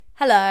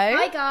Hello.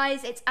 Hi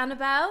guys, it's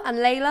Annabelle And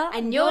Layla.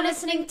 and you're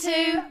listening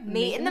to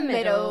Meet in the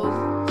Middle.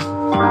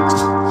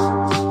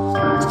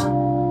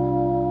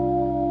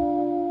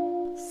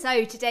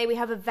 So today we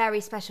have a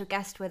very special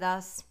guest with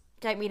us,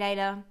 don't we,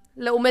 Layla?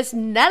 Little Miss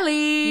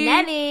Nelly.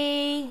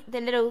 Nelly,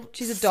 the little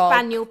She's a dog.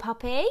 spaniel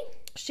puppy.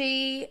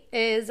 She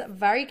is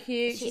very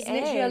cute. She's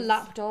literally a is.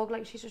 lap dog,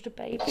 like she's just a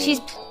baby. She's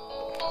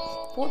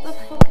What the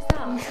fuck is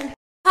that?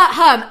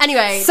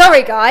 Anyway.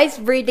 sorry guys,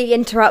 rudely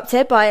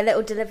interrupted by a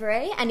little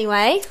delivery.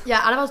 Anyway,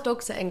 Yeah, Annabelle's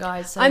dog sitting,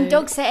 guys. So I'm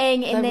dog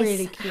sitting in they're this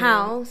really cute.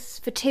 house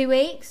for 2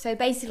 weeks. So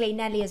basically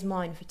Nelly is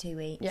mine for 2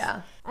 weeks.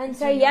 Yeah. And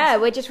so yeah,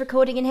 we're just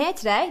recording in here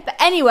today. But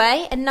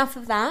anyway, enough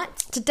of that.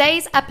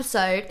 Today's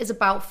episode is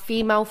about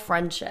female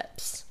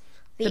friendships.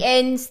 The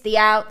ins, the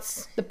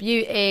outs, The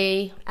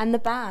beauty. and the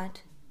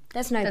bad.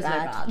 There's no There's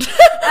bad. no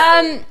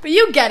bad. But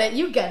you get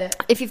it.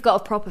 If you've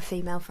got a proper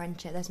female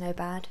friendship, there's no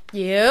bad.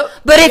 Yep.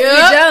 But if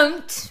you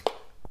don't,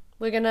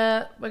 We're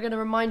gonna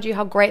remind you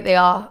how great they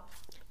are.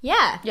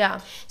 yeah. Yeah.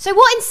 So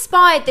what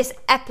inspired this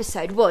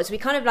episode was we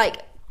kind of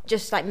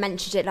just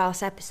mentioned it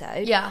last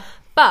episode. Yeah.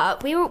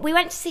 But we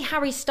went to see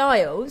Harry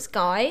Styles,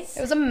 guys.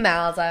 It was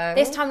amazing.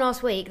 This time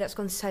last week, that's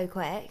gone so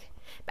quick.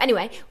 But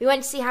anyway, we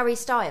went to see Harry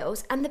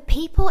Styles, and the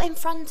people in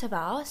front of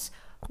us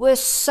were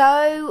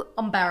so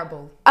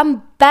unbearable.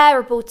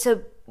 unbearable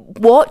to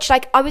watch.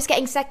 Like, I was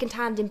getting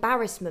second-hand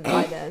embarrassment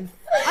by them.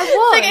 I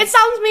was. Like, it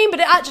sounds mean,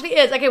 but it actually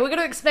is. Okay, we're going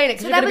to explain it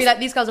because we're there going to be was- like,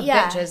 these girls are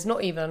yeah. bitches.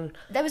 Not even.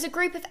 There was a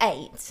group of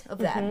 8 of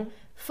them.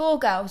 4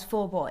 girls,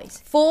 4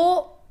 boys.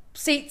 4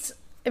 seats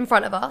in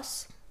front of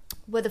us.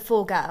 Were the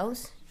 4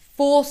 girls?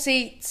 4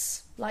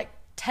 seats, like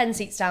 10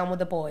 seats down with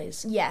the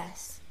boys.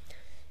 Yes.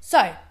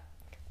 So,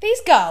 these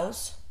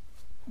girls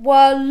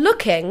were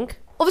looking.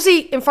 Obviously,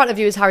 in front of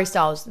you is Harry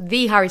Styles,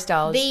 the Harry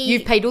Styles.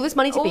 You've paid all this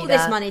money to be there. All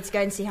this money to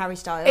go and see Harry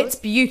Styles. It's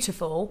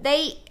beautiful.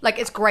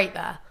 It's great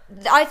there.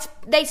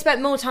 They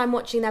spent more time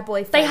watching their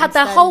boyfriends. They had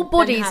their than- whole than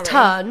bodies Harry.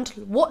 turned,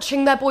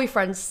 watching their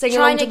boyfriends sing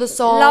along Trying to to the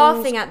songs,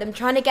 laughing at them,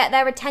 trying to get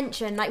their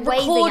attention, like waving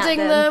recording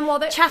at them while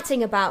they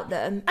chatting about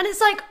them. And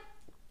it's like,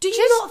 do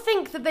you not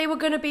think that they were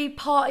going to be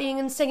partying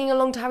and singing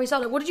along to Harry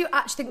Styles? Like, what did you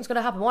actually think was going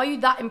to happen? Why are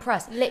you that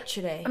impressed?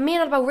 Literally. And me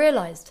and Annabelle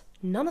realised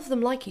none of them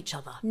like each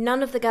other.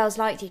 None of the girls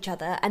liked each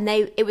other, and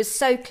it was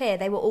so clear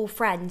they were all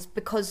friends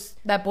because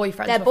Their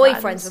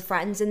boyfriends were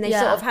friends, and they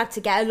Yeah. sort of had to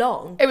get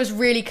along. It was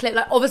really clear.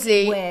 Like,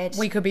 obviously, Weird.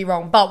 we could be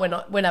wrong, but we're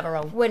not. We're never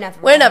wrong. We're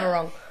never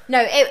wrong.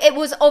 No, it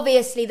was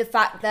obviously the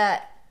fact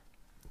that,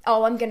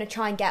 I'm going to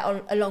try and get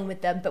along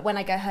with them, but when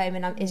I go home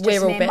and it's just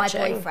We're all me and my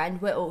bitching.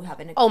 boyfriend, we're all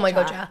having a Oh my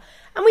chat. god, yeah.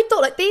 And we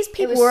thought, like, these It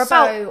people was were so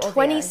about obvious.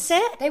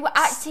 26. They were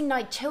acting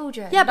like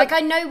children. Yeah, but- I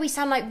know we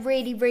sound like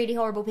really, really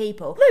horrible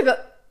people. No,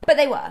 But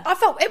they were. I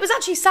felt it was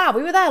actually sad.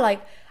 We were there,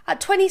 like,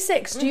 at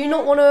 26. Do you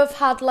not want to have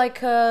had,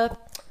 like, I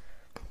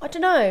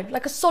don't know,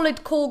 like a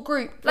solid core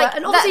group? Like,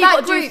 and that obviously you've got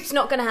to do. group's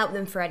not going to help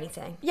them for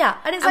anything. Yeah,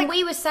 and it's And like.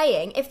 we were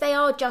saying, if they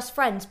are just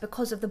friends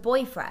because of the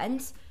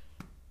boyfriends,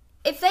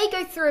 if they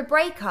go through a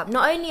breakup,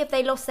 not only have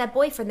they lost their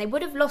boyfriend, they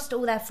would have lost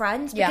all their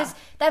friends Yeah. because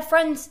their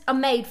friends are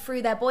made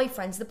through their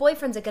boyfriends. The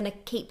boyfriends are going to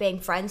keep being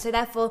friends, so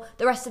therefore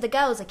the rest of the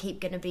girls are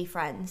keep going to be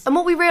friends. And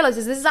what we realised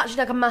is this is actually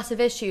like a massive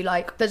issue.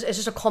 Like, it's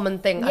just a common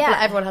thing. I feel Yeah.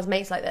 like everyone has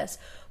mates like this,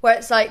 where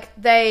it's like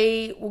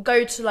they will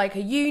go to like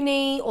a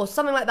uni or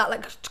something like that,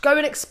 like to go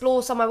and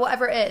explore somewhere,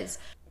 whatever it is.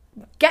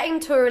 Getting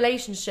to a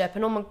relationship,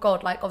 and oh my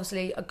god, like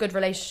obviously a good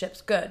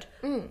relationship's good,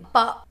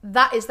 but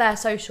that is their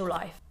social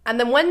life. And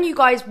then when you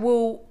guys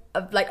will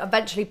like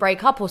eventually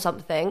break up or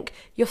something,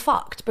 you're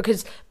fucked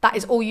because that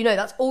is all you know.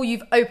 That's all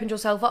you've opened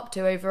yourself up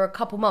to over a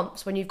couple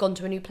months when you've gone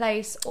to a new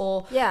place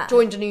or Yeah.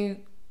 joined a new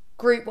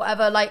group,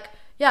 whatever. Like,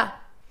 yeah.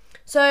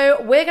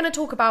 So we're going to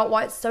talk about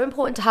why it's so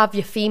important to have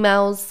your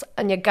females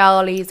and your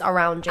girlies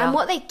around you. And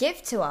what they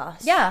give to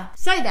us. Yeah.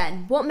 So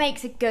then, what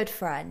makes a good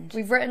friend?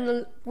 We've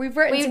written some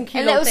A cute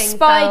little things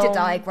spider down.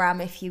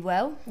 diagram, if you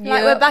will. Like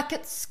Yeah. we're back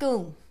at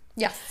school.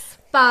 Yes.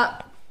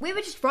 But we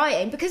were just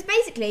writing because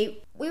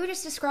basically we were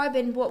just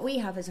describing what we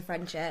have as a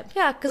friendship.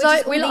 Yeah, because Which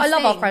is all I these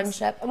love our things.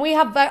 friendship, and we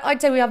have.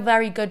 I'd say we have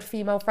very good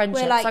female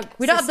friendships. We're like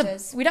we don't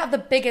sisters. have the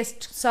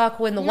biggest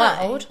circle in the No,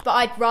 world. but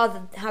I'd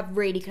rather have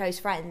really close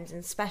friends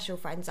and special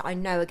friends that I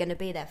know are going to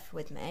be there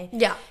with me.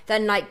 Yeah.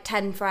 Than like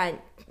 10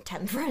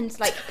 friends,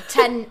 like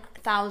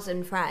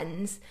 10,000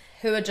 friends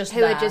Who are just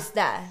who are just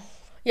there.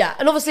 yeah,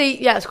 and obviously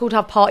it's cool to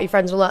have party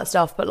friends and all that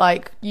stuff, but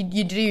like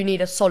you do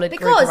need a solid group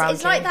Because around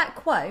it's you. like that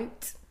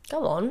quote.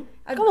 Go on,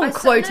 I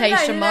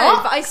quotation no,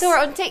 marks. but I saw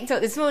it on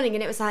TikTok this morning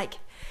and it was like,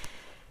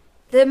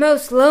 the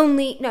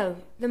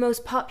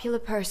most popular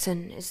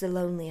person is the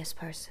loneliest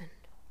person.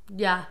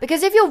 Yeah,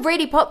 Because if you're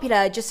really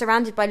popular, just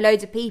surrounded by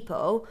loads of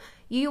people,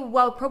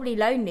 you're probably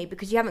lonely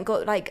because you haven't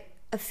got like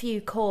a few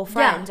core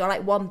friends or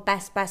like one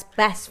best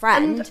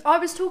friend. And I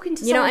was talking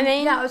to You know what I someone-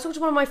 mean? Yeah, I was talking to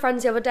one of my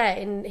friends the other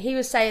day, and he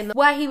was saying that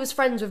where he was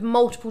friends with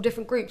multiple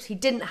different groups, he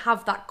didn't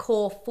have that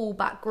core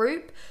fallback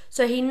group,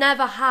 so he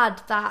never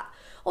had that.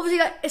 Obviously,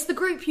 like, it's the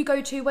group you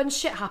go to when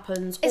shit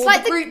happens, It's or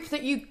like the group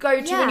that you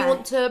go to when you Yeah.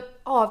 want to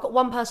oh, I've got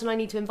one person I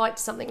need to invite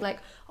to something, like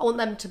I want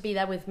them to be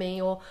there with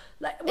me, or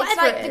like whatever it's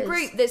like it the is.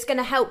 group that's going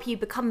to help you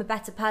become a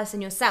better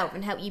person yourself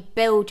and help you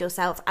build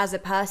yourself as a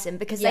person,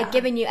 because Yeah. they're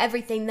giving you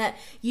everything that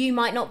you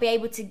might not be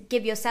able to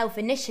give yourself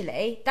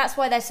initially. That's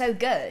why they're so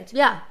good.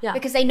 Yeah.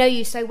 Because they know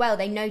you so well.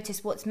 They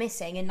notice what's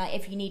missing, and like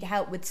if you need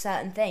help with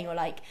certain thing, or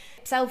like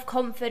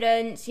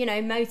self-confidence, you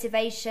know,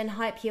 motivation,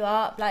 hype you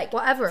up, like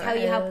Whatever it tell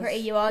you how is. pretty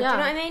you are. Do you know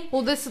what I mean?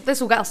 Well, this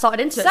will get us started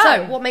into it. So-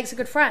 So, what makes a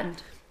good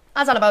friend?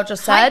 As Annabelle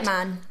just Hype said,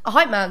 man. a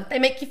hype man. They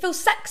make you feel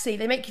sexy.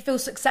 They make you feel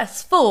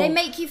successful. They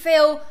make you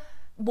feel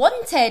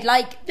wanted,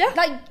 like Yeah.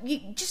 like you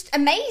just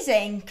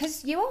amazing,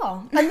 because you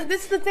are. And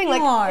this is the thing, like,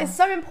 God. it's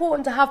so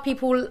important to have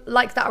people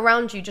like that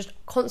around you, just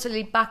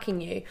constantly backing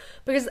you.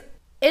 Because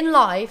in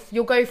life,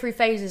 you'll go through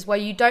phases where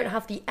you don't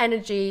have the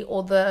energy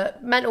or the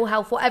mental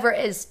health, whatever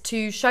it is,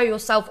 to show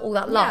yourself all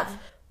that love. Yeah.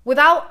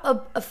 Without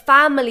a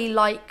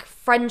family-like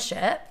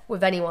friendship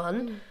with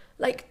anyone,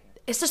 like,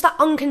 it's just that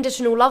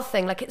unconditional love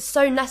thing. Like, it's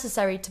so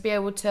necessary to be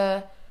able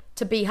to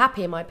be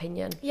happy, in my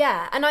opinion.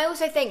 Yeah, and I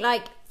also think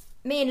like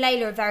me and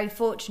Layla are very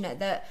fortunate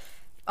that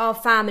our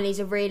families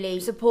are really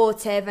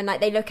supportive and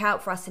like they look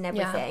out for us and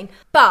everything.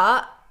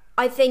 But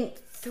I think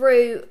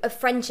through a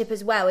friendship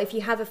as well, if you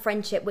have a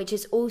friendship which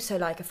is also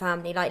like a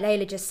family, like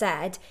Layla just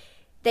said,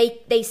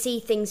 they see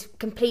things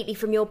completely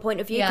from your point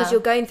of view, because Yeah.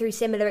 you're going through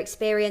similar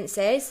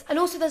experiences. And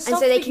also, there's And stuff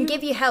so they that can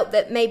give you help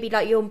that maybe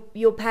like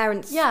your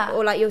parents Yeah.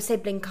 or like your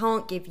sibling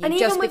can't give you, And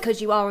just even with-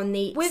 because you are on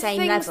the with same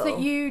things level.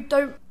 that you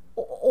don't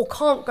or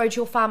can't go to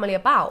your family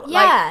about.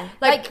 Yeah,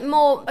 like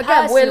more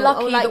again, we're personal,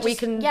 lucky or like that we just-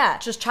 can yeah,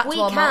 just chat we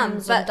to our can,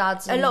 mums but and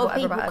dads a and lot of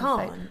whatever people about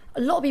everything. can't.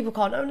 A lot of people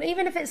can't, and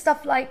even if it's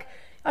stuff like,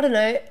 I don't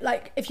know,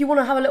 like if you want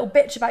to have a little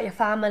bitch about your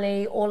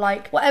family or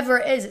like whatever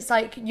it is, it's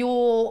like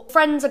your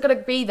friends are gonna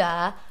be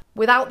there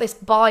without this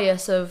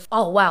bias of,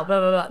 oh wow, blah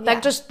blah blah. Yeah.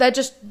 They're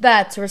just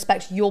there to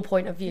respect your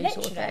point of view, sort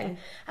of Literally. thing.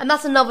 And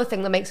that's another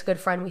thing that makes a good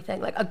friend, we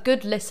think, like a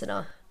good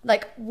listener.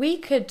 Like, we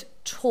could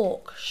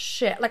talk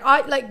shit.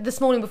 Like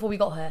this morning before we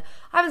got here,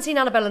 I haven't seen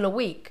Annabelle in a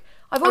week.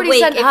 I've already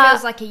week, sent it her.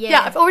 feels like a year.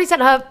 Yeah, I've already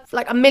sent her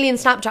like a million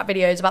Snapchat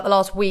videos about the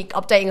last week,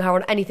 updating her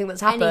on anything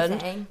that's happened.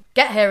 Anything.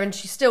 Get here, and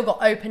she's still got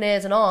open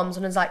ears and arms,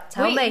 and is like,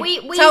 "Tell We- me,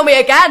 we- tell me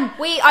again."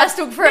 Let's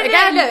talk through it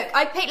No, again. Look,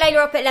 I picked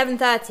Layla up at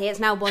 11:30. It's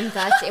now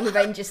 1:30, and we've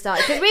only just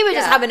started because we were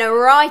just Yeah. having a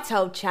right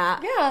old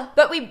chat. Yeah.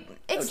 but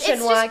it's Chin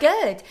just wag.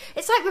 good.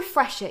 It's like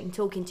refreshing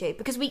talking to you,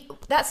 because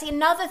that's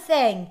another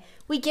thing.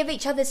 We give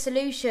each other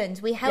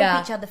solutions. We help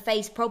Yeah. each other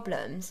face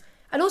problems.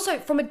 And also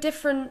from a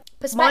different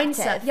Perspective.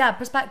 mindset. Yeah,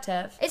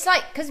 perspective. It's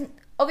like, because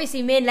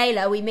obviously me and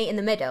Layla, we meet in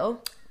the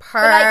middle.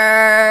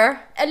 Purr.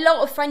 A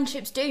lot of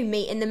friendships do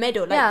meet in the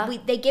middle. Like Yeah.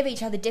 they give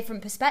each other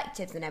different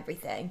perspectives and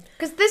everything.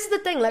 Because this is the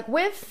thing, like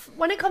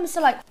when it comes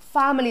to like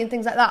family and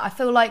things like that, I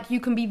feel like you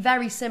can be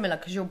very similar,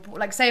 because you're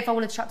like, say if I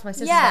wanted to chat to my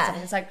sister Yeah. about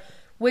something, it's like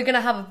we're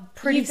gonna have a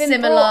pretty You've been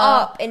similar.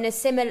 brought up in a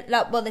similar,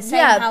 like, well, the same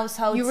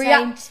household. You same-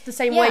 react the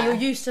same way. Yeah. You're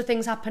used to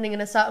things happening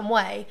in a certain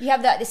way. You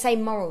have like the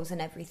same morals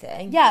and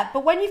everything. Yeah,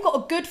 but when you've got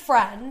a good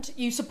friend,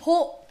 you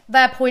support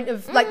their point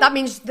of like that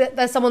means that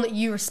there's someone that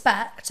you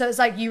respect. So it's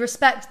like you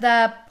respect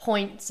their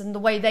points and the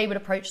way they would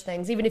approach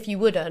things, even if you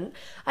wouldn't.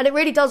 And it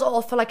really does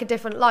offer like a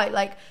different light.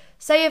 Like,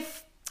 say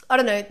if I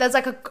don't know, there's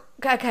like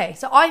okay,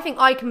 so I think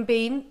I can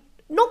be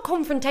not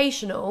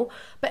confrontational,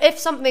 but if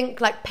something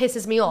like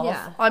pisses me off,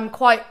 Yeah. I'm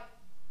quite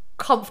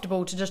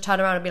comfortable to just turn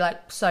around and be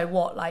like, so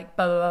what, like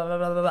blah blah blah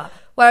blah blah blah.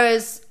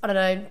 Whereas I don't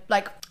know,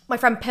 like my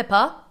friend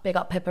Pippa, big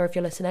up Pippa if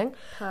you're listening,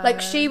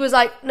 like she was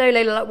like, no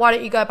Layla, like why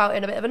don't you go about it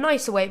in a bit of a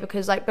nicer way,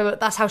 because like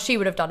that's how she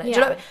would have done it. Do you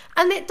know Yeah. what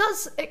I mean?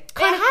 And it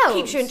kind of helps.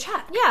 keeps you in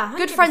check. Yeah,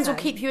 good friends will 100%.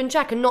 keep you in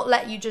check and not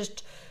let you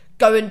just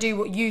go and do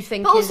what you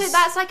think But is. also,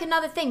 that's like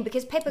another thing,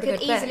 because Pippa The could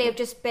good easily thing. have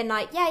just been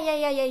like,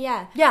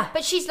 yeah. Yeah.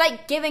 But she's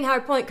like giving her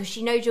a point because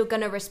she knows you're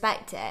gonna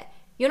respect it.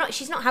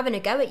 She's not having a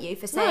go at you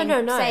for saying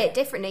no. say it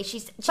differently.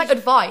 She's like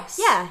advice.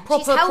 Yeah,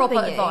 Proper- she's helping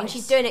proper you, advice. and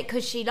she's doing it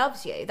because she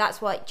loves you.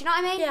 That's why. Do you know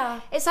what I mean? Yeah.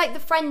 It's like the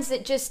friends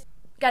that just.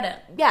 Get it?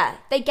 Yeah,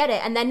 they get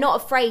it, and they're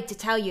not afraid to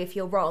tell you if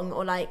you're wrong,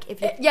 or like if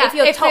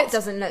your if top it's-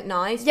 doesn't look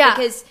nice, Yeah.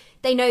 because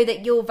they know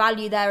that you'll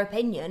value their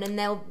opinion and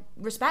they'll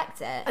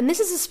respect it. And this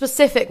is a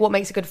specific what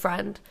makes a good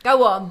friend.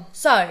 Go on.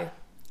 So,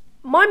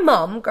 my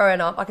mum,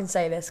 growing up, I can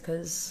say this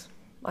because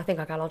I think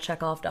I can, I'll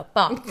check after,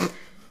 but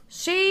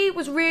she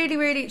was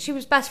really, she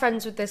was best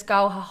friends with this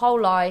girl her whole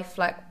life,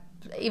 like,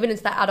 even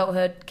into their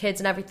adulthood, kids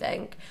and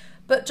everything.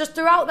 But just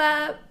throughout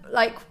their,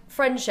 like,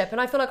 friendship,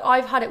 and I feel like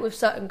I've had it with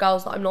certain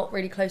girls that I'm not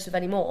really close with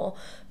anymore,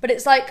 but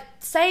it's like,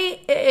 say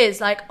it is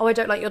like, oh, I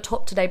don't like your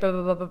top today, blah,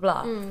 blah, blah, blah,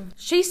 blah.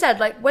 She said,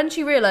 like, when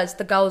she realised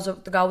the girl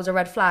was a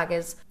red flag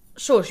is,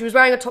 sure, she was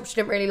wearing a top she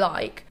didn't really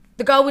like,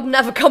 the girl would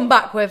never come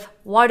back with,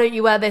 why don't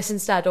you wear this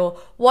instead? Or,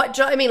 what,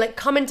 do you know what I mean? Like,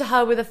 come into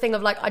her with a thing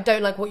of, like, I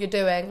don't like what you're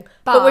doing,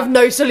 but with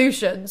no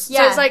solutions. So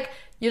Yeah. it's like,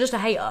 you're just a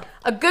hater.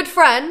 A good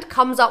friend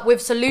comes up with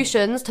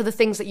solutions to the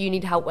things that you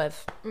need help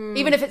with.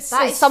 Even if it's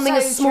something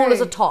as small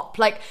as a top.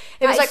 Like,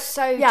 it was like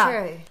so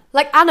true.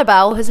 Like,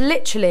 Annabelle has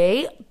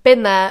literally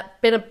been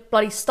a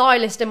bloody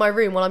stylist in my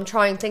room while I'm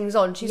trying things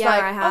on. She's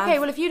like, okay,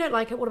 well, if you don't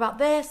like it, what about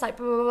this? Like,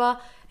 blah, blah,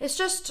 blah. It's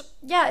just,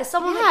 it's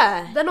someone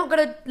that they're not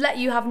going to let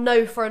you have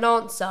no for an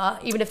answer,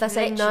 even if they're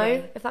saying no,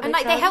 if that makes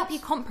sense. And, they help you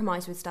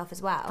compromise with stuff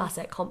as well. That's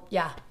it.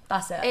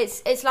 That's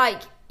it. It's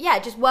like,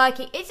 just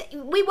working.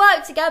 We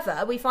work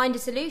together. We find a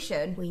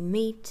solution. We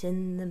meet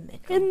in the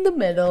middle. In the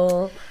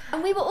middle.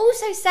 And we were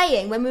also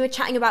saying, when we were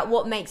chatting about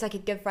what makes, like, a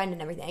good friend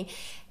and everything,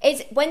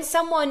 is when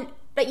someone...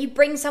 like, you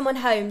bring someone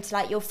home to,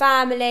 like, your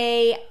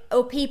family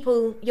or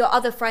people, your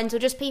other friends, or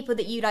just people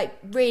that you, like,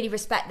 really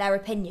respect their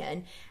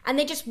opinion, and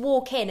they just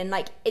walk in and,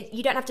 like,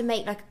 you don't have to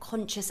make, like, a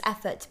conscious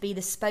effort to be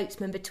the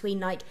spokesman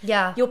between, like,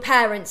 your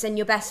parents and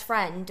your best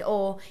friend,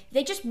 or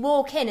they just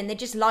walk in and they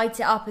just light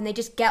it up and they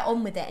just get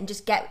on with it and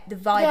just get the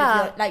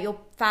vibe of your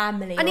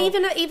family. And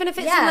even if it's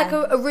in, like,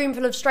 a room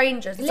full of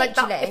strangers, it's like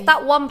that, if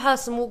that one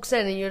person walks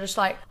in and you're just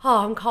like,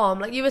 oh, I'm calm.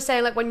 Like you were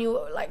saying, like, when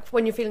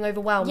you're feeling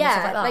overwhelmed and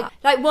stuff like that.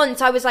 Like once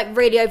I was, like,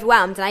 really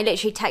overwhelmed and I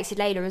literally texted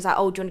Layla and was like,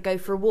 oh, do you want to go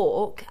for a walk?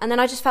 And then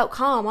I just felt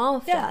calm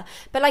after. Yeah.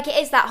 But, like, it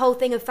is that whole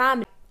thing of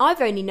family. I've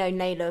only known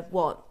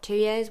Layla, 2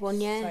 years, 1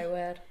 year? So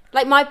weird.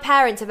 Like, my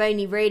parents have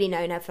only really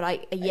known her for,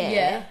 like, a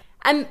year.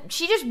 And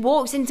she just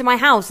walks into my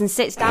house and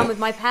sits down with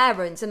my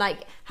parents and,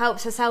 like,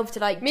 helps herself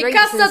to, like,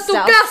 drinks and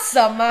stuff.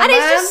 Casa, man. And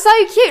it's just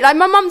so cute. Like,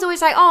 my mum's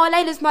always like, oh,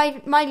 Layla's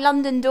my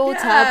London daughter,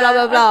 blah,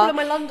 blah, blah. I call her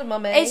my London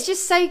mummy. It's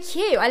just so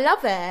cute. I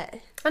love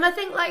it. And I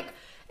think, like,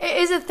 it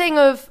is a thing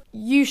of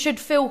you should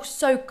feel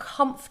so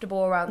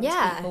comfortable around these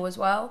people as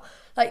well.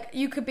 Like,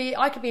 I could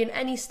be in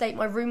any state,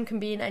 my room can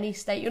be in any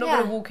state. You're not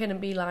going to walk in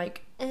and be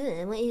like, what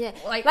are you doing?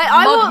 Like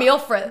mug me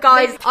off for it.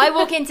 Guys, I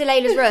walk into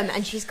Layla's room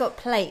and she's got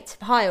plates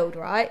piled,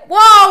 right?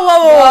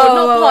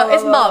 Whoa.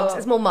 It's mugs.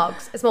 It's more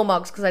mugs. It's more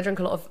mugs because I drink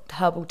a lot of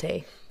herbal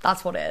tea.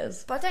 That's what it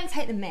is. But I don't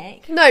take the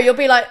mic. No, you'll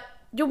be like,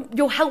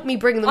 you'll help me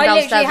bring them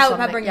downstairs. I literally help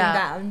her bring them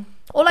down.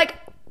 Or, like,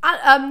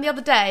 the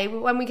other day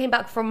when we came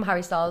back from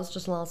Harry Styles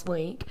just last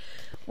week,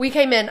 we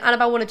came in,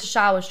 Annabelle wanted to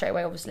shower straight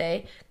away,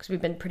 obviously, because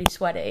we've been pretty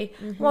sweaty.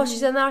 While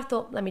she's in there, I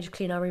thought, let me just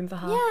clean our room for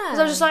her. Yeah. Because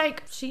I was just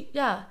like,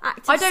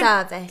 active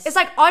service. It's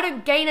like, I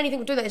don't gain anything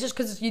from doing that. It's just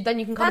because then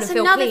you can come in and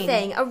feel clean. That's another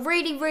thing. A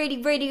really,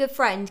 really, really good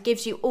friend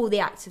gives you all the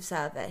acts of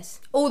service.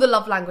 All the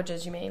love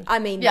languages, you mean? I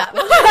mean, yeah.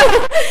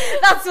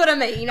 That's what I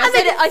mean. I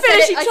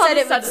said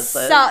it with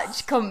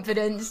such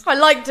confidence. I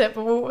liked it,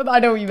 but I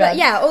know what you meant. But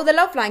yeah, all the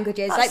love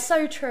languages. That's like,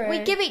 so true. We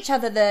give each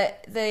other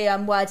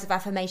the words of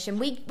affirmation.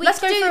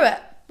 Let's go through it.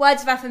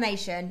 Words of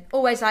affirmation.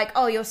 Always like,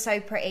 oh, you're so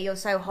pretty, you're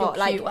so hot.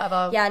 You're cute,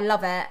 whatever. Yeah, I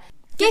love it.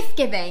 Gift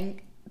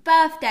giving,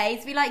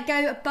 birthdays, we, like,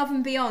 go above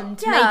and beyond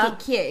to make it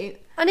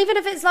cute. And even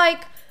if it's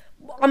like,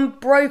 I'm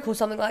broke or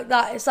something like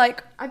that, it's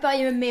like, I buy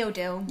you a meal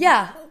deal.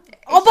 Yeah.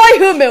 I'll buy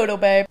you a meal deal,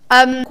 babe.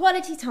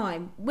 Quality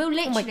time. We'll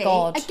literally, oh my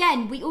God.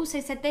 Again, we also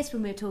said this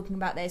when we were talking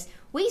about this.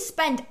 We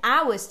spend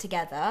hours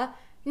together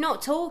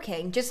not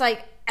talking, just,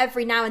 like,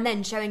 every now and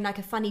then showing, like,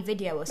 a funny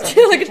video or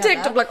something. Like a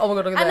TikTok, like, oh my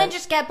God, look at and this. then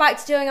just get back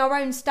to doing our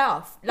own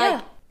stuff.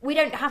 Like, we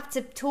don't have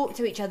to talk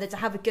to each other to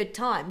have a good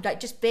time.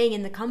 Like, just being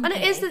in the company.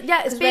 And it is,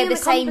 it's being we're in the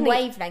same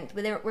company.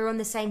 Wavelength. We're on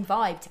the same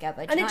vibe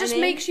together. And it just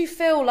makes you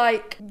feel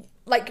like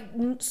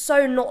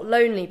so not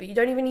lonely, but you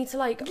don't even need to,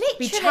 like,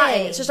 be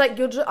chatting. It's just like,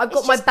 I've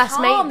got my best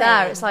mate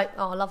there. It's like,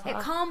 oh, I love her. It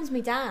calms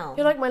me down.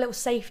 You're like my little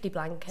safety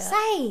blanket.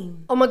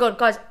 Same. Oh my God,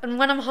 guys. And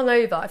when I'm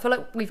hungover, I feel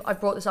like I've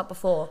brought this up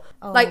before.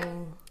 Like,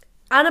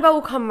 Annabelle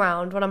will come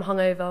round when I'm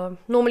hungover,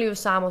 normally with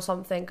Sam or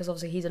something, because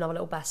obviously he's another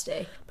little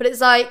bestie. But it's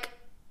like,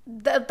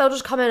 they'll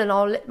just come in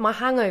and my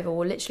hangover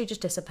will literally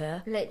just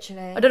disappear.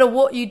 Literally. I don't know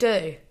what you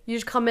do. You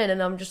just come in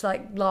and I'm just,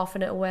 like,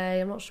 laughing it away.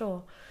 I'm not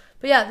sure.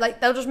 But yeah,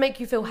 like, they'll just make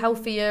you feel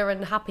healthier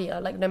and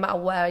happier, like, no matter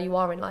where you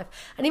are in life.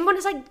 And even when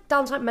it's, like,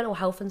 down to, like, mental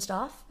health and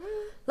stuff,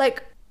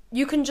 like,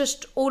 you can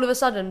just all of a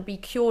sudden be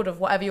cured of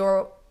whatever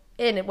you're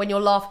in when you're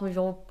laughing with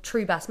your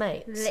true best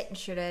mates.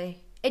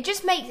 Literally. It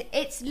just makes,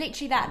 it's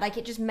literally that, like,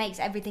 it just makes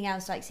everything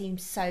else, like, seem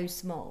so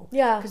small.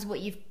 Yeah. Because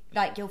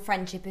like, your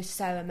friendship is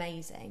so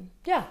amazing.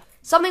 Yeah.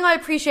 Something I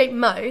appreciate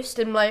most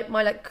in my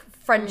like,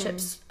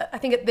 friendships, I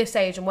think at this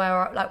age and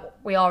where, like,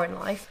 we are in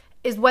life,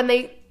 is when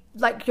they,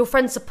 like, your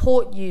friends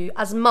support you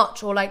as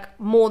much or, like,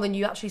 more than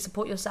you actually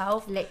support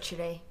yourself.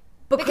 Literally.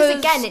 Because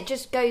again, it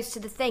just goes to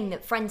the thing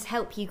that friends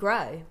help you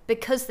grow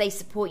because they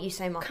support you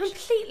so much.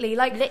 Completely.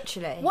 Like,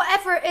 literally.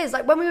 Whatever it is,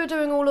 like, when we were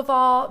doing all of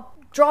our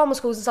drama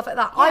schools and stuff like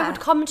that, I would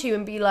come to you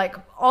and be like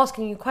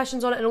asking you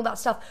questions on it and all that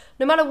stuff.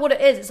 No matter what it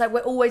is, it's like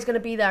we're always going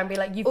to be there and be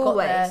like, you've got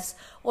this,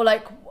 or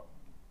like,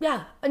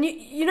 yeah. And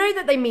you know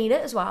that they mean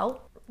it as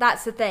well.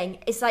 That's the thing.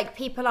 It's like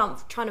people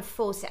aren't trying to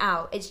force it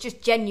out. It's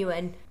just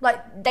genuine.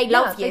 Like, they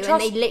love you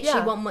and they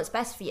literally want what's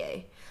best for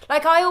you.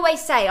 Like, I always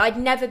say, I'd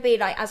never be,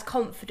 like, as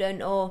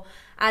confident or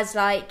as,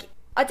 like,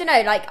 I don't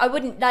know, like, I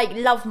wouldn't, like,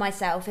 love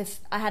myself if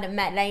I hadn't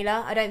met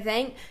Layla, I don't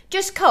think.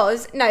 Just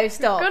cause, no,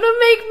 stop. You're gonna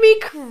make me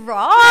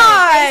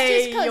cry.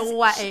 It's just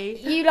cause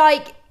you,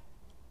 like,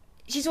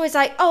 she's always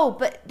like, oh,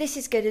 but this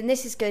is good and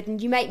this is good,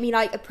 and you make me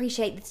like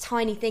appreciate the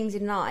tiny things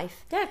in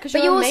life. Yeah, because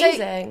you're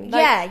amazing.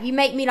 You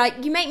make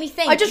me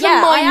think. I just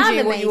remind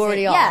you what you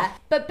already are. Yeah,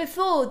 but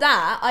before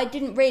that, I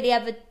didn't really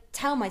ever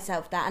tell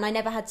myself that, and I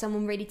never had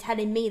someone really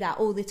telling me that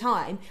all the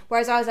time.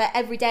 Whereas I was like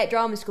every day at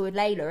drama school with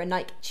Layla, and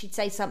like she'd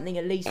say something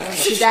at least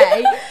once a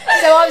day.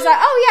 So I was like,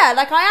 oh yeah,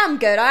 like I am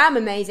good, I am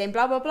amazing,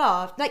 blah blah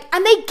blah. Like,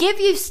 and they give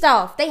you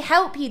stuff, they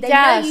help you, they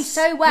know you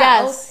so well.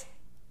 Yes.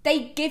 They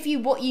give you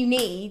what you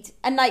need,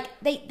 and like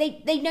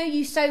they know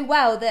you so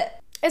well that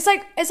it's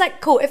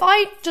like cool. If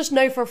I just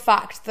know for a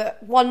fact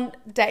that one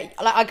day,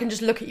 like I can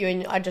just look at you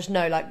and I just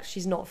know like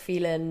she's not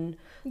feeling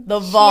the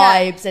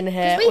vibes in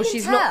here, or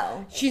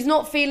she's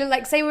not feeling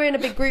like, say we're in a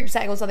big group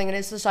setting or something, and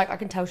it's just like I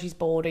can tell she's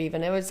bored,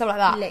 even it was something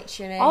like that.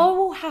 Literally, I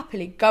will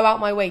happily go out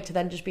my way to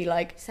then just be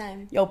like,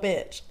 same, yo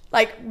bitch,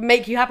 like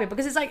make you happy,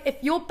 because it's like if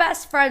your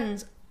best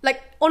friends,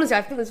 like honestly,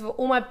 I think this for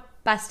all my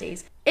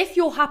besties. If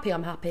you're happy,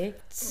 I'm happy.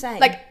 Same.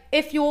 Like,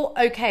 if you're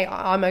okay,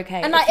 I'm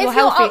okay. And like, if you're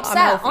healthy,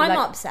 upset, I'm like,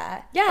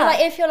 upset. Yeah. But, like,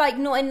 if you're like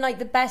not in like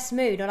the best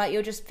mood, or like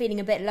you're just feeling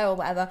a bit low or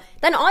whatever,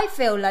 then I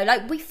feel low.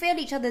 Like, we feel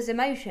each other's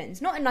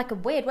emotions, not in like a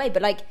weird way,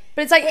 but like.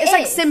 But it's like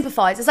like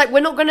sympathise. It's like we're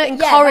not going to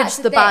encourage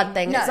the bad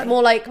thing. No, it's like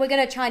more like we're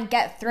going to try and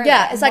get through.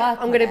 Yeah, it's like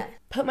I'm going to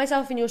put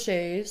myself in your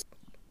shoes,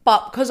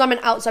 but because I'm an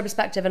outside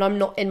perspective and I'm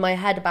not in my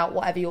head about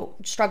whatever you're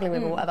struggling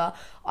with or whatever,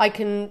 I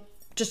can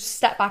just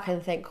step back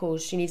and think, cool,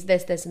 she needs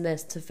this, this, and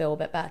this to feel a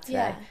bit better today.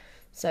 Yeah.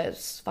 So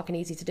it's fucking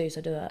easy to do,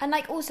 so do it. And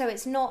like, also,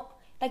 it's not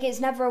like, it's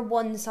never a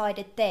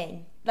one-sided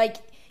thing. Like,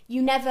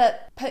 you never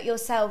put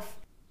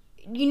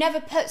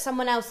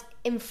someone else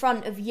in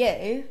front of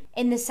you,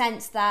 in the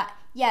sense that,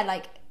 yeah,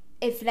 like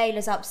if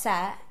Layla's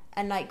upset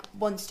and like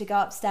wants to go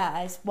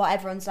upstairs while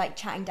everyone's like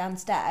chatting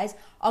downstairs,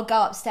 I'll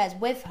go upstairs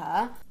with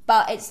her.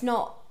 But it's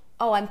not,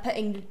 oh, I'm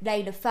putting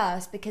Layla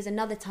first, because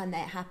another time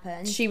that it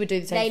happened, she would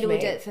do the same Layla for me.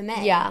 would do it for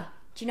me. Yeah.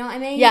 Do you know what I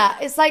mean? Yeah,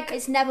 it's like,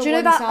 it's never do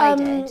you know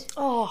one-sided.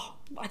 That,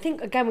 I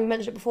think, again, we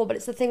mentioned it before, but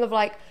it's the thing of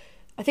like,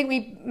 I think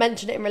we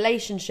mentioned it in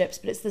relationships,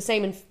 but it's the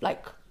same in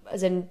like,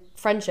 as in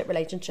friendship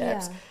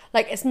relationships. Yeah.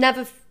 Like, it's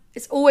never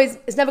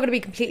going to be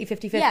completely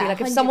 50-50. Yeah,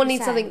 like, if someone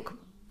needs 100%. something,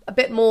 a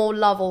bit more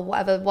love or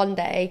whatever one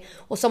day,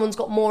 or someone's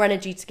got more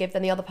energy to give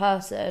than the other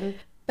person.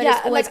 But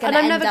it's always going to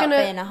end up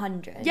being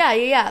 100.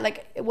 Yeah.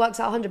 Like, it works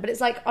out 100, but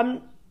it's like,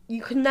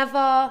 you can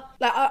never,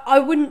 like, I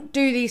wouldn't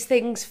do these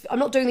things. I'm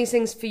not doing these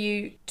things for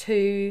you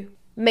to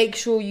make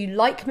sure you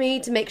like me,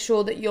 to make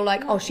sure that you're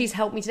like, oh, she's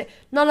helped me today.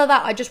 None of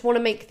that. I just want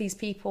to make these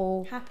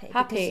people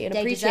happy and they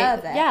appreciate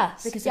deserve it.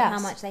 Yes, because of how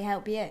much they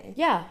help you.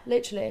 Yeah,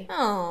 literally.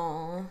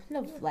 Oh,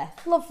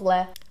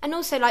 Lovely. And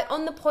also, like,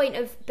 on the point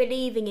of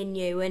believing in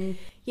you and,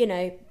 you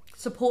know,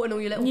 supporting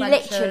all your little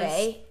ventures.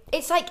 Literally,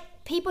 it's like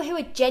people who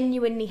are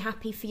genuinely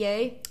happy for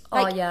you.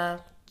 Like, oh, yeah.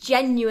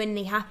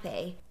 Genuinely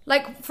happy.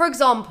 Like, for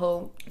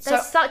example,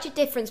 there's such a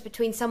difference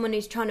between someone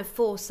who's trying to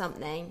force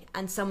something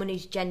and someone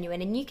who's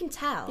genuine, and you can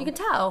tell.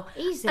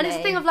 Easily. And it's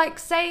the thing of like,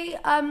 say,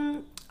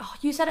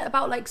 you said it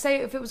about like,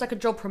 say if it was like a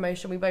job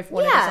promotion we both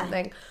wanted or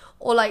something,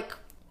 or like,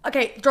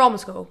 okay, drama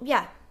school.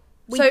 Yeah.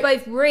 We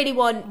both really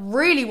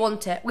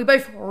want it. We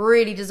both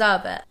really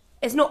deserve it.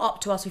 It's not up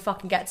to us who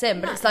fucking gets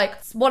in, but it's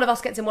like, one of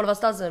us gets in, one of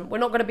us doesn't. We're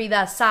not going to be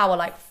there sour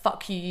like,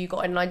 fuck you, you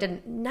got in and I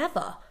didn't.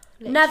 Never.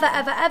 Literally. Never,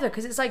 ever, ever.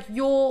 Because it's like,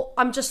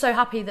 I'm just so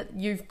happy that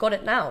you've got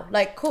it now.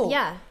 Like, cool.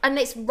 Yeah. And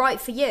it's right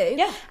for you.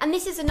 Yeah. And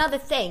this is another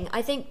thing.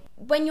 I think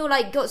when you're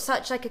like, got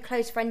such like a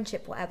close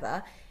friendship,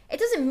 whatever, it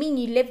doesn't mean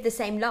you live the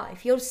same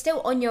life. You're still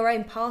on your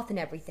own path and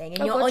everything.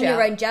 And you're on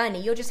your own journey.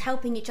 You're just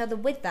helping each other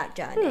with that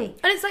journey.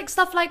 And it's like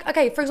stuff like,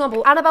 okay, for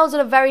example, Annabelle's in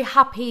a very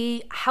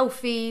happy,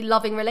 healthy,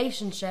 loving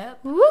relationship.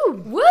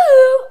 Woo!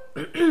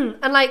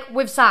 And like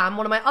with Sam,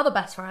 one of my other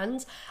best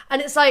friends,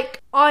 and it's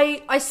like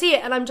I see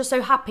it and I'm just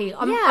so happy.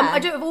 I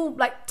do it with all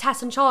like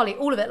Tess and Charlie,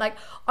 all of it. Like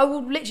I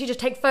will literally just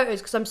take photos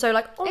because I'm so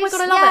like, oh my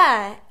god, I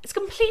love it. It's a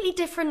completely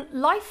different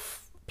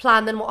life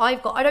plan than what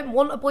I've got. I don't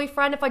want a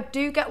boyfriend. If I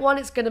do get one,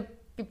 it's gonna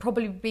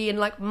probably be in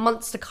like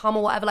months to come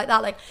or whatever like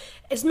that. Like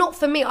it's not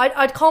for me.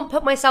 I can't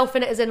put myself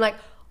in it as in like,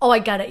 oh, I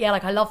get it, yeah,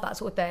 like I love that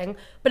sort of thing.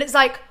 But it's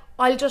like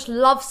I just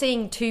love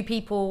seeing two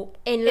people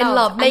in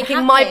love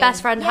making my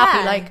best friend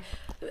happy. Like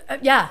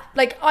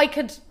like I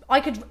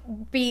could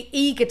be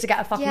eager to get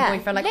a fucking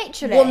boyfriend, like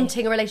literally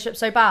wanting a relationship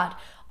so bad.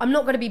 I'm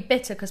not going to be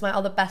bitter because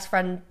my best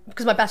friend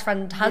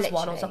has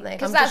one or something.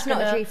 Because that's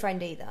not a true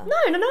friend either.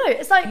 No.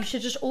 It's like you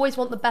should just always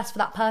want the best for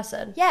that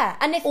person. Yeah,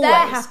 and if they're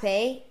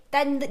happy,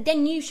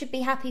 then you should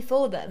be happy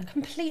for them.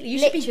 Completely. You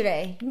should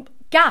be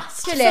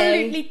gassed.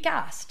 Absolutely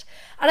gassed.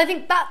 And I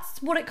think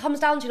that's what it comes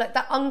down to, like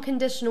that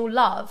unconditional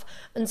love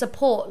and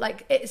support.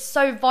 Like it's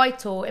so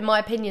vital, in my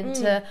opinion,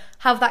 to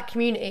have that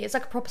community. It's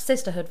like a proper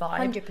sisterhood vibe.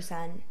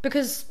 100%.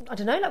 Because I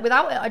don't know, like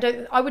without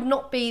it, I would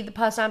not be the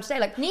person I am today.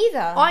 Like neither.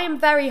 I am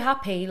very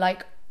happy,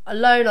 like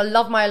alone. I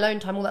love my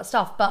alone time, all that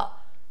stuff. But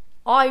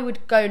I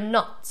would go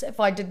nuts if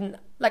I didn't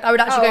Like, I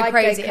would actually Oh, go I'd go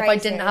crazy if I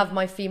crazy. didn't have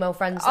my female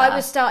friends there. I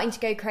was starting to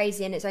go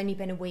crazy, and it's only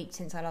been a week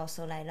since I last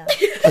saw Layla.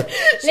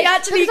 She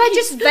actually Because I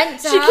just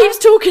vent to She her. keeps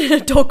talking in a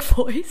dog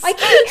voice.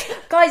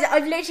 Guys,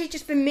 I've literally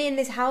just been me in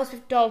this house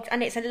with dogs,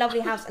 and it's a lovely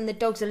house, and the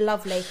dogs are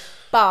lovely.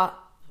 But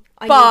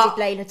I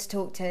needed Layla to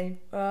talk to.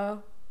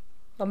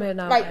 I'm here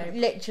now, Like, babe.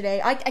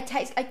 literally. I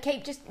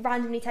keep just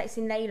randomly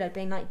texting Layla,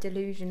 being like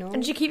delusional.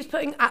 And she keeps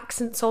putting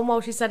accents on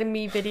while she's sending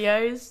me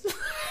videos.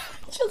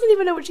 She doesn't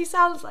even know what she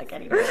sounds like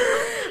anymore.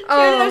 She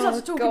only knows how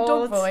to talk in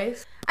dog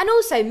voice. And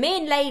also, me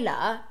and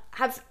Layla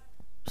have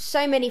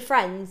so many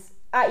friends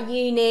at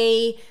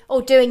uni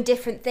or doing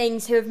different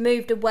things who have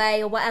moved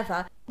away or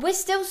whatever. We're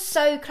still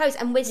so close,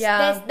 and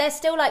they're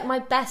still like my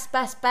best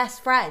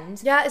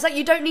friends. Yeah, it's like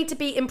you don't need to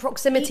be in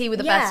proximity with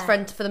a best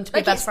friend for them to be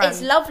Like, best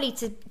friends. It's lovely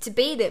to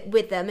be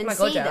with them and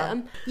see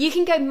them. You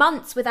can go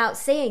months without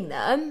seeing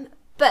them,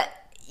 but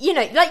you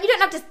know, like, you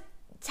don't have to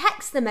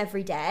text them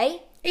every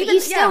day. But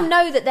you still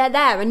know that they're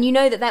there, and you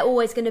know that they're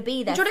always going to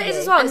be there. Do you know for what it is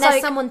you. as well? And It's there's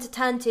like- someone to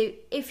turn to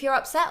if you're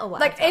upset or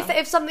whatever. Like,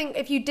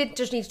 if you did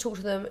just need to talk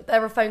to them,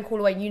 they're a phone call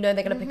away, you know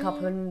they're going to pick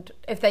up, and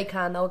if they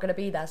can, they're going to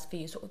be there for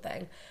you, sort of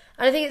thing.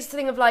 And I think it's the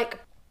thing of, like,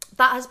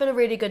 that has been a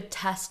really good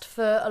test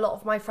for a lot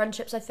of my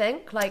friendships, I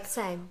think. Like,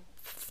 Same.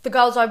 The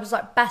girls I was,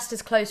 like,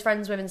 bestest close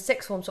friends with in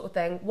sixth form, sort of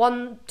thing.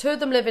 Two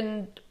of them live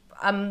in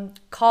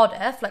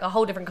Cardiff, like a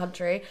whole different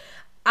country.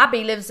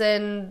 Abby lives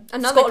in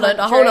Scotland,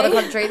 a whole other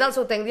country, that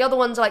sort of thing. The other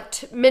one's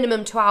like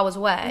minimum 2 hours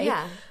away.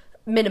 Yeah.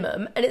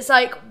 Minimum. And it's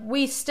like,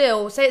 we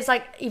still, say it's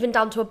like even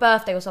down to a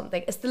birthday or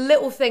something, it's the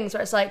little things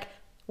where it's like,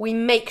 we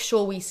make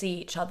sure we see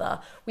each other.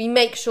 We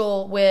make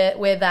sure we're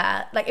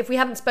there. Like, if we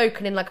haven't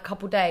spoken in like a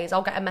couple of days,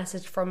 I'll get a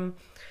message from,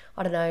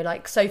 I don't know,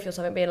 like Sophie or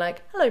something, being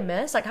like, hello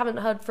miss, like, haven't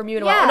heard from you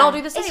in a while. And I'll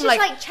do the same. It's just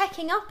like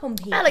checking up on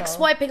people. Yeah, like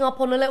swiping up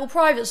on a little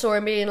private story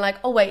and being like,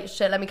 oh wait,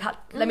 shit, let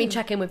me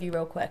check in with you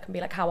real quick and be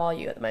like, how are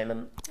you at the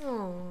moment?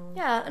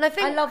 Yeah, and I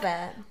think I love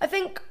it. I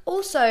think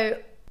also,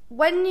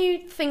 when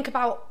you think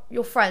about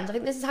your friends, I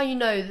think this is how you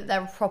know that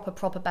they're a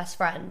proper best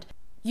friend.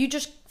 You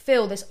just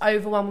feel this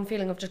overwhelming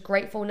feeling of just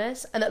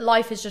gratefulness, and that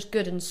life is just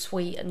good and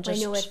sweet, and just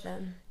When you're with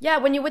them. Yeah,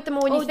 when you're with them,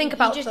 or when you think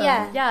about just,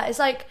 them. Yeah, it's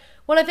like,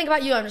 when I think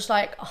about you, I'm just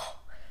like, oh,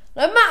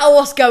 no matter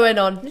what's going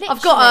on, I've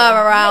got Literally,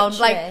 her around.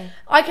 literally. Like,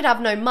 I could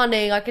have no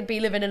money, I could be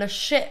living in a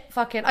shit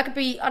fucking, I could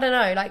be, I don't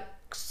know, like,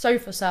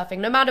 sofa surfing,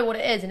 no matter what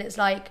it is, and it's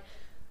like,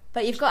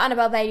 But you've got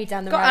Annabelle Bailey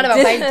down the road. got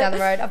Annabelle Bailey down the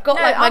road. I've got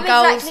like my I'm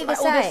girls, exactly like,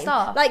 the all this same.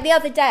 stuff. Like, the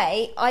other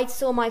day, I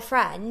saw my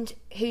friend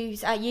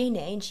who's at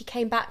uni, and she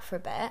came back for a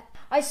bit.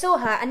 I saw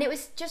her, and it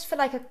was just for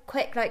like a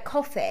quick like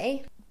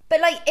coffee. But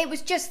like, it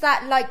was just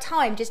that like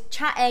time, just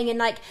chatting and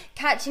like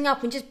catching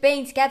up and just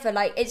being together.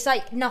 Like, it's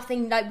like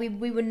nothing, like we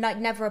were like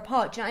never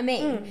apart. Do you know what I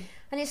mean?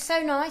 And it's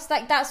so nice.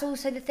 Like, that's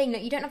also the thing.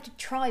 Like, you don't have to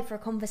try for a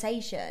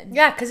conversation.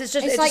 Yeah, because it's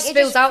just It's it like, just it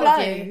spills just out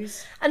of you.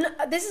 flows. And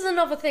this is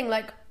another thing.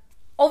 Like,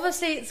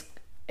 obviously, it's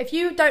if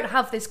you don't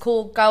have this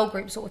core girl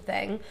group sort of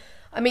thing.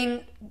 I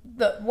mean,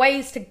 the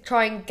ways to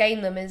try and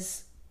gain them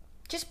is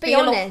Just be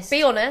honest.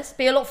 be honest,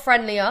 be a lot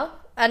friendlier,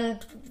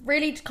 and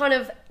really kind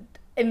of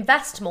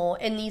invest more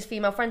in these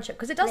female friendships,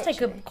 because it does take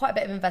quite a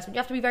bit of investment. You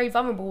have to be very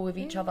vulnerable with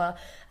each other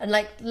and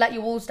like let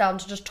your walls down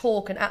to just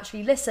talk and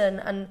actually listen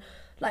and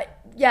like,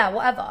 yeah,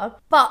 whatever.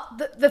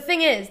 But the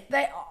thing is,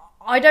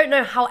 I don't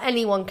know how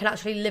anyone can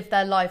actually live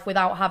their life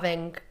without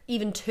having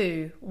even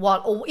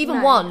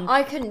one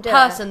I couldn't do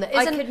person it.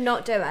 that isn't, I could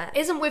not do it.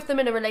 isn't with them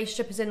in a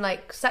relationship, as in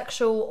like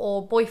sexual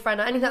or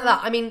boyfriend or anything like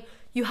that. I mean,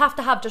 you have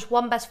to have just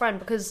one best friend,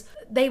 because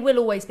they will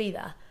always be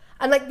there.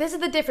 And like, this is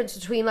the difference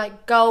between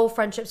like girl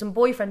friendships and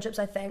boy friendships,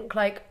 I think.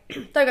 Like,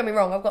 don't get me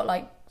wrong, I've got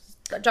like,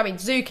 do you know what I mean,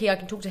 Zuki, I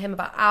can talk to him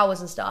about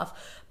hours and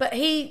stuff. But do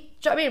you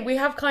know what I mean, we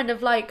have kind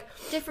of like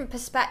Different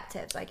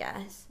perspectives, I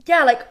guess.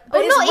 yeah, like,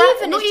 but Or it's not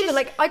even, not it's even just-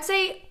 like, I'd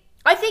say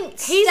I think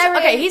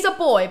he's a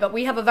boy, but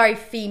we have a very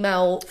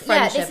female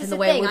friendship this is in the the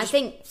way thing. we I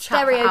think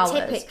chat for hours.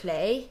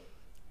 stereotypically,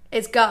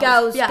 It's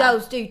girls.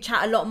 girls do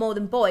chat a lot more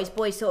than boys.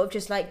 Boys sort of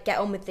just like get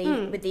on with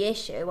the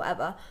issue,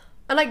 whatever.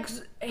 And like,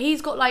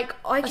 he's got like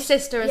a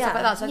sister and stuff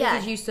like that, so I think yeah.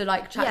 he's used to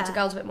like chatting to Yeah.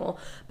 girls a bit more.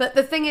 But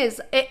the thing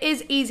is, it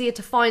is easier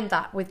to find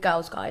that with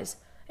girls, guys.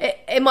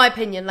 In my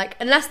opinion, like,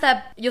 unless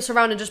you're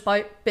surrounded just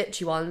by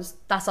bitchy ones,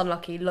 that's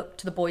unlucky. Look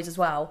to the boys as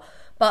well.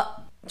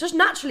 But just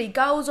naturally,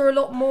 girls are a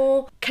lot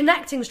more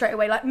connecting straight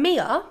away. Like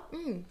Mia,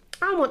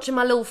 I'm watching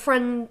my little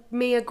friend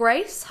Mia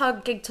Grace,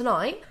 her gig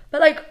tonight.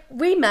 But like,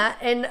 we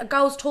met in a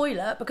girl's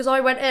toilet because I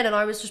went in and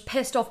I was just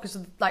pissed off because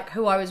of like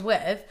who I was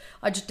with.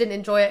 I just didn't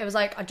enjoy it. It was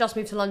like, I just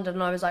moved to London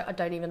and I was like, I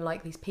don't even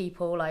like these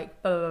people.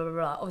 Like, blah, blah, blah,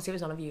 blah. Obviously it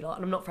was none of you lot,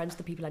 and I'm not friends with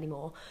the people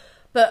anymore.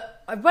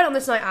 But I went on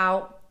this night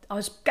out. I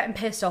was getting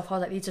pissed off. I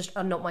was like, these just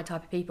are not my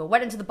type of people.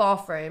 Went into the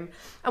bathroom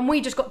and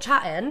we just got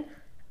chatting.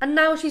 And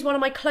now she's one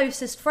of my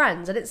closest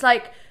friends. And it's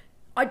like,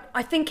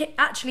 I think it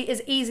actually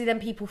is easier than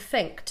people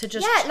think to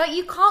just Like,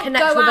 you can't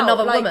connect go with out,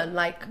 another like, woman.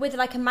 Like, with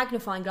like a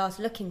magnifying glass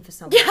looking for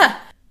someone. yeah,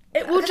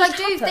 it will Because just I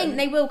do happen. think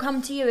they will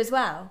come to you as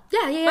well.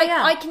 Yeah. Like,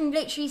 I can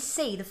literally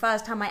see the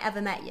first time I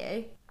ever met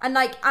you. And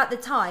like at the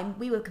time,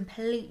 we were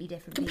completely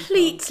different people.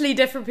 Completely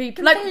different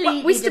people.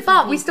 Completely we still,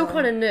 different we still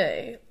people. kind of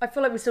knew. I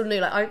feel like we still knew.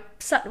 Like we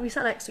sat next to each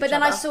other. But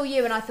then I saw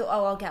you and I thought,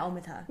 oh, I'll get on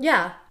with her.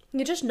 Yeah,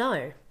 you just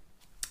know.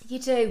 You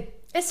do.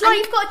 It's And like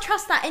you've got to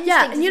trust that instinct.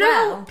 yeah, and you as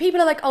know well. how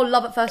people are like, oh,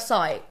 love at first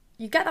sight.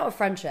 You get that with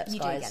friendships, You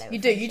do guys. get it with You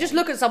do. You just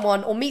look at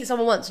someone or meet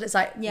someone once, and it's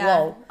like,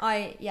 whoa.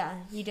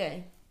 You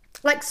do.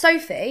 Like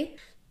Sophie,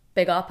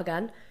 big up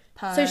again.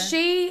 Purr. So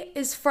she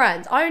is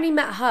friends. I only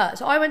met her.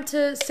 So I went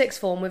to sixth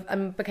form with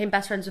and became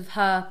best friends with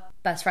her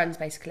best friends,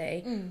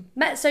 basically.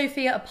 Met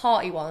Sophie at a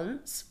party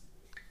once,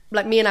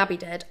 like me and Abby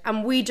did,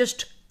 and we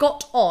just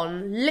got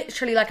on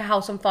literally like a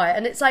house on fire.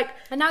 And it's like,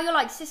 And now you're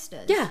like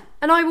sisters. yeah.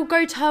 And I will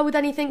go to her with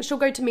anything. She'll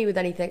go to me with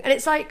anything. And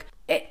it's like,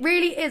 it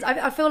really is.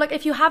 I feel like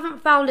if you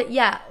haven't found it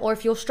yet, or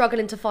if you're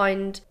struggling to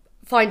find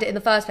it in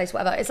the first place,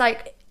 whatever, it's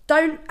like,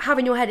 don't have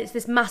in your head it's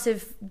this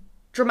massive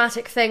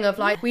dramatic thing of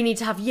like, we need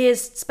to have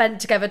years spent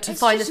together to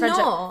find this just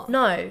friendship. not.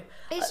 No.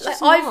 It's Like,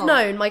 just I've not.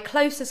 known my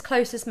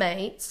closest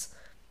mates.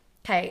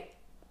 Okay,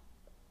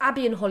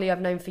 Abby and Holly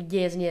I've known for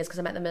years and years because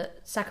I met them at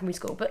secondary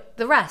school. But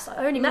the rest,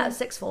 I only met at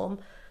sixth form.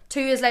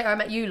 2 years later, I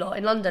met you lot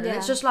in London. And Yeah.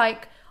 it's just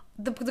like,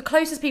 the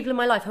closest people in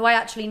my life who I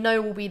actually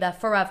know will be there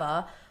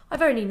forever,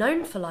 I've only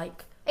known for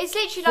like It's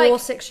literally 4 or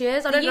like 6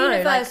 years. I the don't know.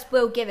 universe Like,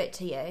 will give it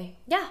to you.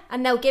 yeah.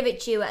 And they'll give it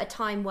to you at a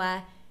time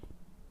where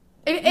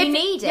If- you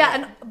need it.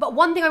 Yeah, but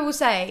one thing I will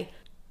say,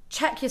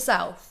 check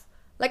yourself.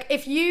 Like,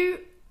 if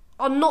you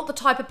are not the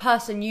type of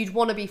person you'd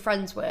want to be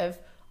friends with,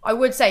 I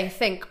would say,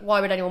 think,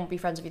 why would anyone be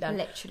friends with you then?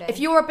 Literally. If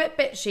you're a bit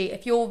bitchy,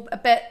 if you're a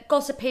bit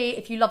gossipy,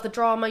 if you love the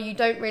drama, you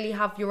don't really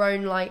have your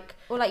own, like...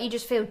 or like you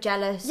just feel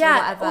jealous or Yeah,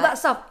 whatever. all that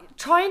stuff.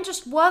 Try and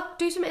just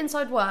do some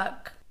inside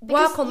work.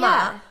 Work on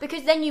that.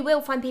 Because then you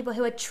will find people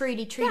who are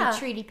truly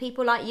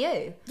people like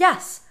you.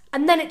 Yes.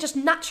 And then it just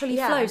naturally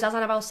Yeah. flows, as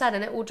Annabelle said,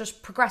 and it will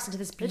just progress into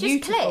this just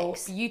beautiful,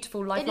 clicks.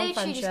 beautiful It lifelong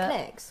literally friendship. just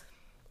clicks.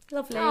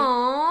 Lovely.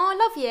 Aww,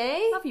 love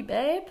you. Love you,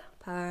 babe.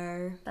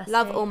 Purr. Bestie.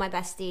 Love all my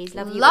besties.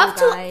 Love you Love all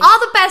to guys. all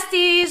the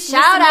besties.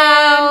 Shout listening.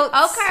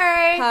 out.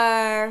 Okay.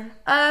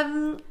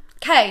 Purr.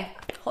 Okay.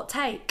 Hot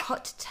take.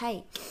 Hot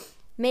take.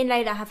 Me and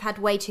Layla have had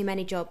way too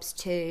many jobs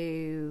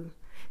to...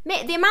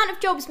 The amount of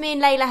jobs me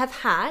and Layla have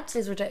had...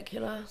 Is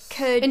ridiculous.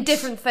 Could- in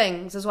different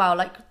things as well.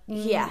 Like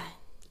Yeah.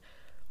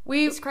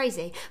 we. It's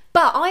crazy.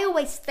 But I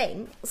always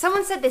think...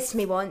 Someone said this to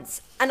me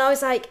once, and I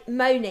was like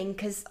moaning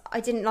because I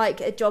didn't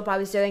like a job I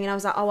was doing, and I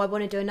was like, oh, I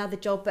want to do another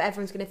job, but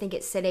everyone's going to think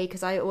it's silly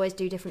because I always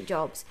do different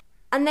jobs.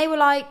 And they were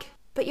like,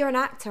 but you're an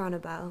actor,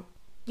 Annabelle.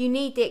 You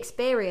need the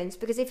experience,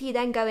 because if you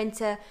then go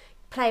into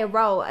play a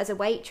role as a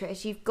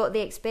waitress, you've got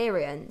the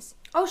experience.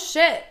 Oh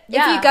shit.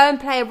 Yeah. If you go and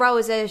play a role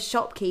as a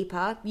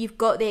shopkeeper, you've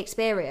got the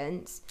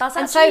experience. That's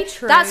and actually so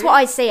true. That's what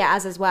I see it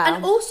as well.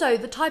 And also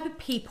the type of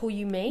people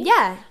you meet.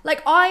 Yeah.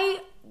 Like I've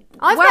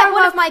where met I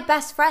one work- of my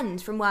best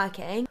friends from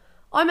working.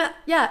 I met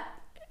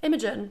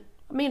Imogen.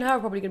 Me and her are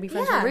probably going to be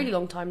friends for Yeah. a really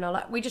long time now.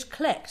 Like, we just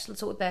clicked,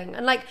 sort of thing.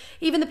 And, like,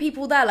 even the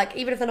people there, like,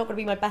 even if they're not going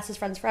to be my bestest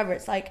friends forever,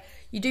 it's like,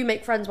 you do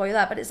make friends while you're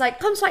there. But it's like,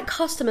 comes to, like,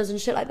 customers and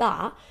shit like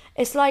that,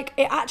 it's like,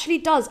 it actually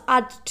does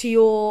add to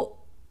your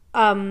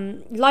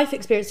life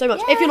experience so much.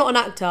 Yeah. If you're not an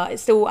actor, it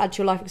still will add to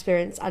your life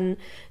experience. And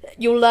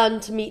you'll learn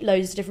to meet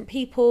loads of different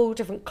people,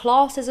 different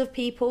classes of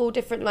people,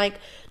 different, like,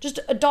 just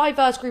a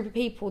diverse group of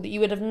people that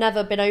you would have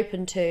never been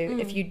open to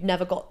if you'd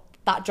never got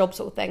that job,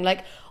 sort of thing.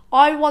 Like,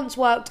 I once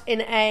worked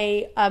in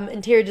a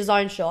interior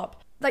design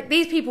shop. Like,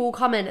 these people will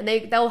come in and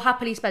they'll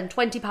happily spend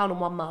 £20 on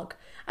one mug.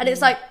 And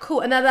it's like,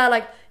 cool. And they're there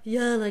like,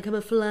 yeah, like, I'm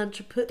a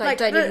philanthropist. Like,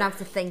 don't even have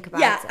to think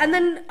about Yeah, it. and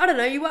then, I don't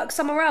know, you work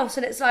somewhere else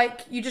and it's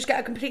like, you just get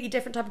a completely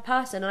different type of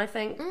person. And I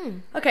think,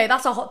 okay,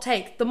 that's a hot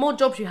take. The more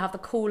jobs you have, the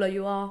cooler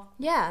you are.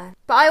 Yeah.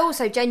 But I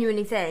also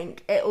genuinely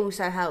think it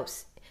also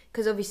helps.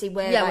 Because obviously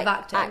we're Yeah, like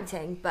with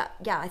acting. But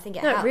yeah, I think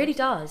it No, helps. it really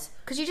does.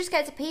 Because you just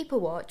get to people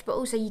watch, but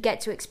also you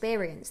get to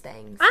experience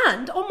things.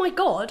 And oh my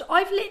god,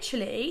 I've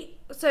literally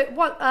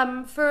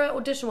for an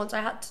audition once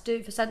I had to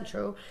do for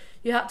Central.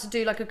 You had to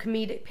do like a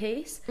comedic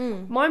piece.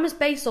 Mine was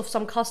based off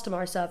some customer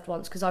I served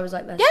once because I was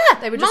like, Yeah,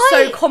 they were just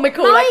so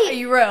comical. Like, are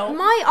you real?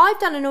 I've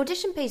done an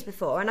audition piece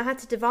before, and I had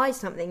to devise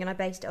something, and I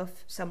based it off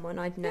someone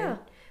I'd known,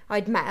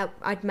 Yeah.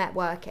 I'd met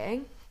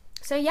working.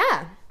 So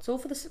yeah, It's all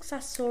for the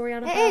success story,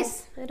 Annabelle. It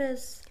is. It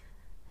is.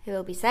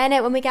 we'll be saying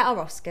it when we get our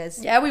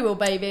Oscars. Yeah, we will,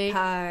 baby.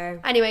 Purr.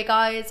 Anyway,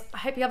 guys, I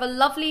hope you have a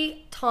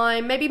lovely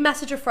time. Maybe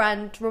message a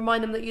friend,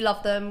 remind them that you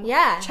love them.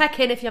 Yeah. Check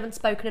in if you haven't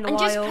spoken in a And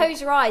while. just close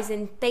your eyes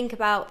and think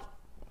about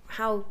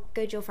how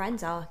good your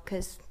friends are,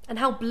 because and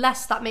how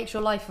blessed that makes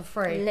your life for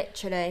free.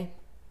 literally,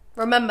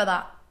 Remember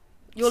that.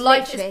 Your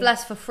life is Literally.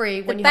 blessed for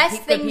free when the you have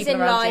best good things people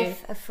in around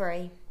life are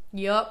free.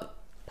 you. Yup.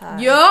 Purr.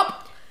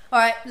 Yup. All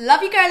right.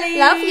 Love you, girlies.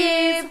 Love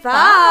you.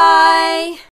 Bye.